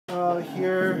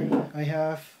Here I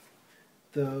have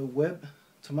the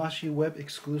Tamashii web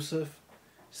exclusive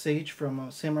Sage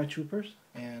from Samurai Troopers,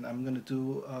 and I'm going to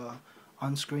do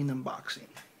on-screen unboxing.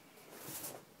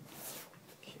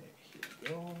 Okay, here we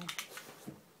go.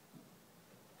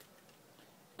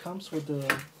 Comes with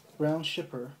the brown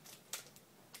shipper.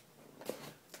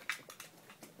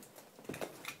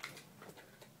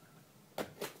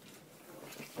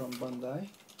 From Bandai.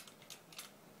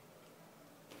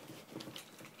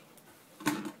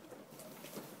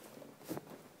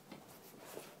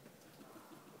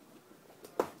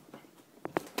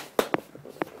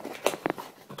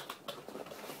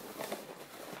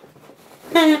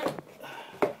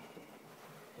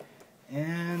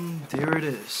 And there it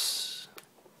is.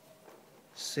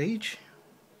 Sage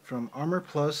from Armor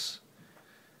Plus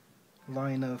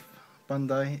line of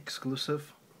Bandai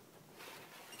exclusive.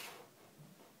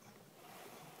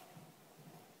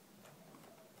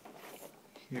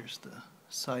 Here's the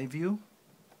side view.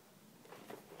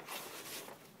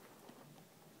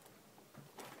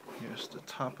 Here's the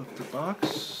top of the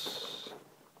box.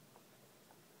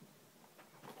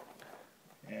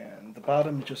 And the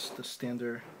bottom, just the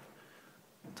standard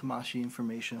Tamashii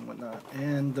information and whatnot.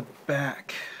 And the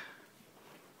back.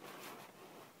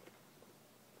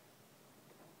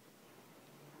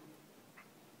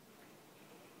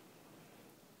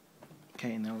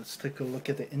 Okay, now let's take a look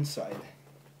at the inside.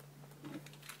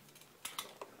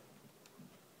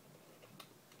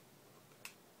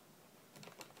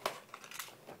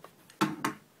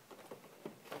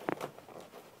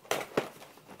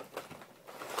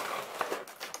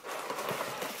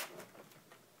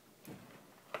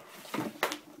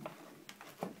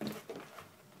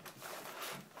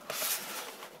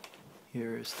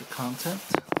 Here is the content.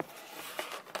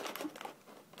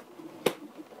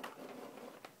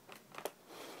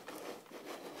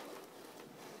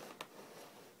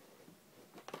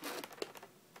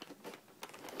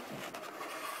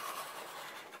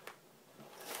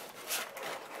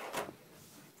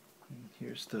 And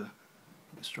here's the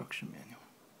instruction manual.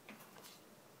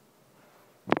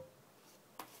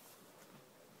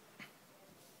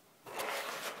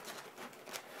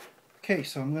 Okay,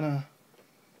 so I'm gonna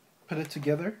put it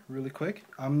together really quick.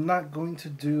 I'm not going to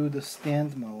do the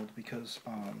stand mode because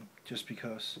just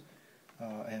because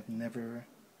I have never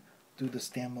do the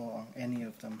stand mode on any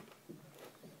of them,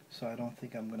 so I don't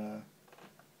think I'm gonna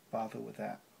bother with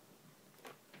that.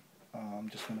 I'm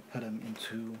just gonna put them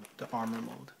into the armor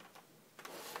mode.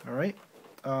 Alright,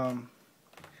 I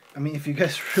mean, if you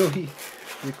guys really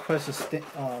request a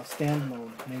stand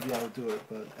mode, maybe I'll do it,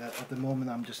 but at the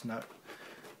moment I'm just not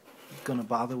gonna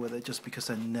bother with it, just because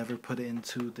I never put it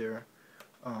into their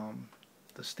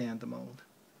the stand mode.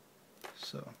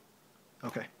 So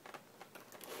okay,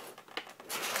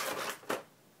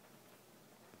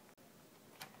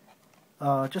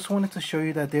 just wanted to show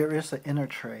you that there is an inner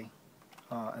tray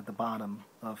at the bottom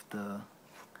of the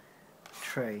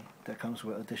tray that comes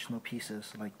with additional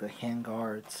pieces like the hand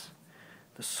guards,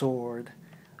 the sword,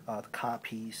 the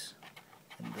codpiece,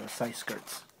 and the side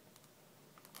skirts.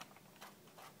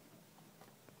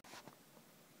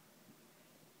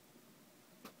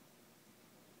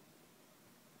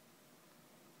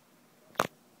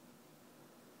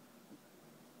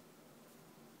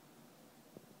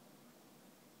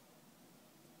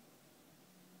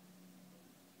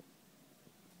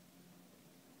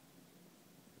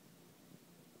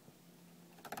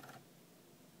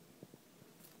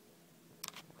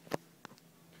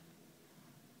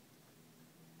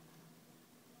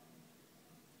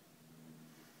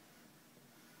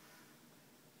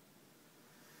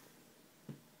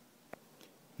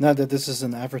 Not that this is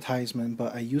an advertisement,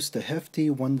 but I used a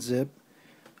hefty 1-zip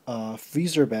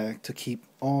freezer bag to keep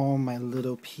all my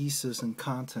little pieces and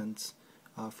contents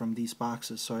from these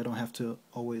boxes, so I don't have to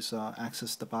always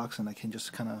access the box, and I can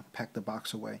just kind of pack the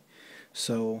box away.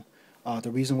 So the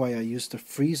reason why I use the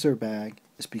freezer bag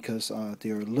is because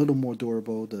they're a little more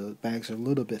durable. The bags are a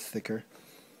little bit thicker,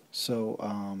 so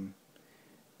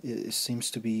it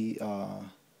seems to be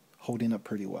holding up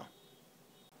pretty well.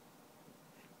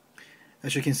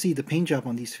 As you can see, the paint job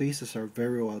on these faces are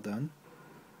very well done.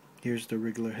 Here's the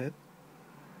regular head.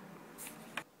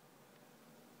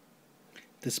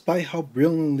 Despite how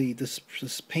brilliantly this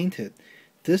is painted,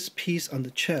 this piece on the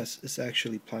chest is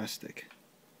actually plastic.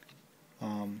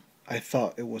 I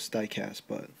thought it was die cast,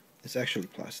 but it's actually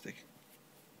plastic.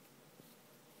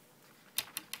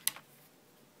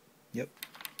 Yep,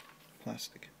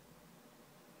 plastic.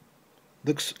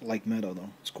 Looks like metal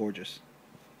though. It's gorgeous.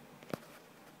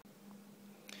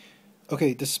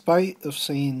 Okay, despite of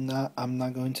saying that I'm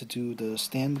not going to do the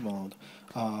stand mode,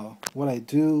 what I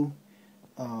do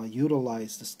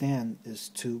utilize the stand is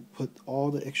to put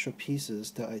all the extra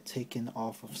pieces that I taken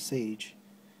off of Sage,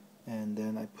 and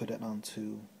then I put it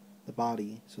onto the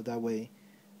body, so that way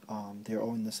they're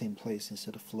all in the same place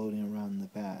instead of floating around in the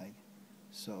bag.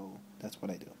 So that's what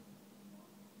I do.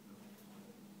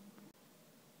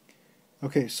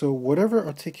 Okay, so whatever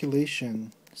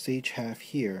articulation Sage have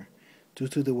here, due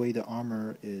to the way the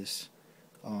armor is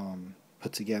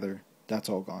put together, that's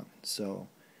all gone. So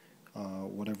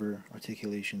whatever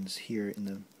articulations here in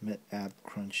the mid-ab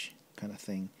crunch kind of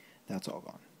thing, that's all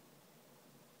gone.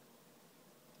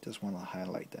 Just want to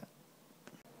highlight that.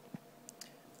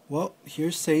 Well,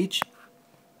 here's Sage.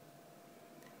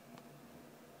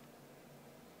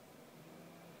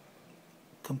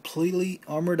 Completely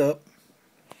armored up.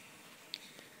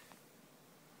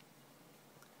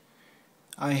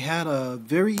 I had a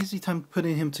very easy time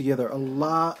putting him together, a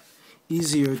lot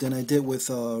easier than I did with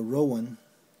Rowan,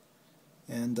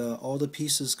 and all the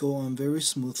pieces go on very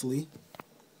smoothly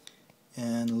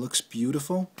and looks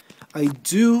beautiful. I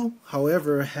do,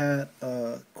 however, had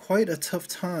quite a tough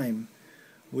time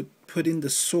with putting the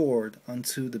sword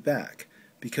onto the back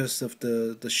because of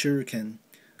the shuriken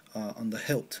on the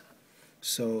hilt.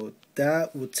 So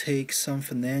that would take some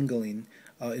finagling.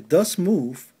 It does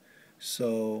move,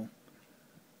 so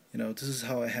you know, this is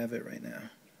how I have it right now.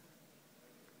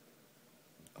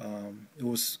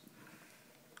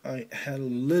 I had a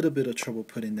little bit of trouble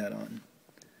putting that on.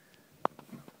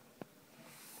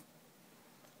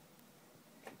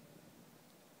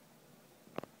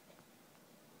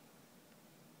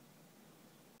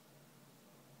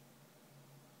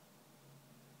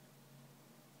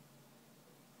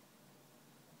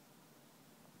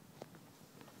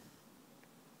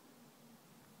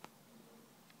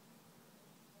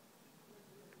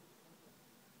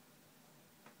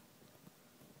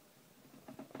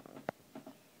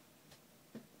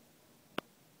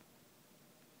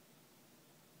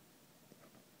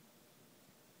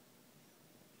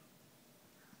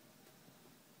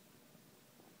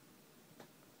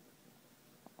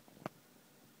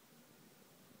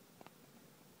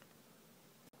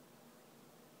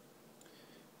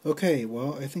 Okay,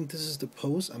 well, I think this is the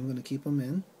pose I'm going to keep him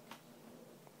in.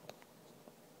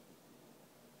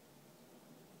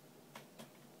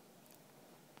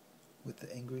 With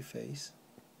the angry face.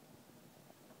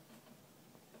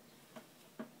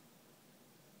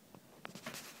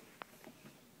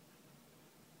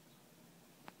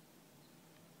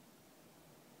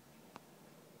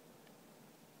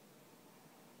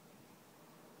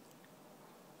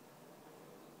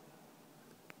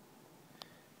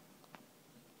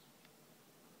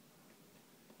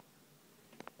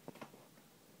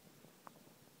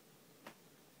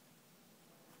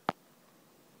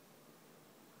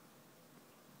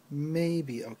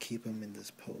 Maybe I'll keep him in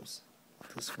this pose.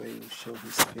 This way it will show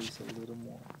his face a little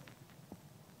more.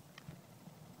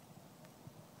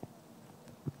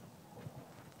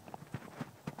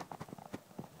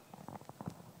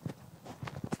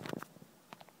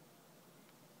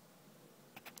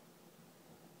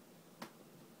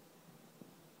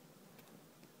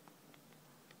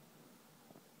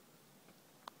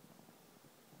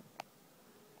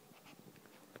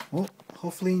 Well,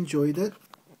 hopefully you enjoyed it.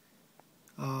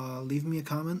 Leave me a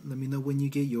comment. Let me know when you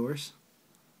get yours,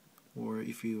 or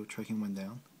if you're tracking one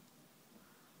down.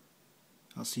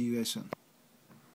 I'll see you guys soon.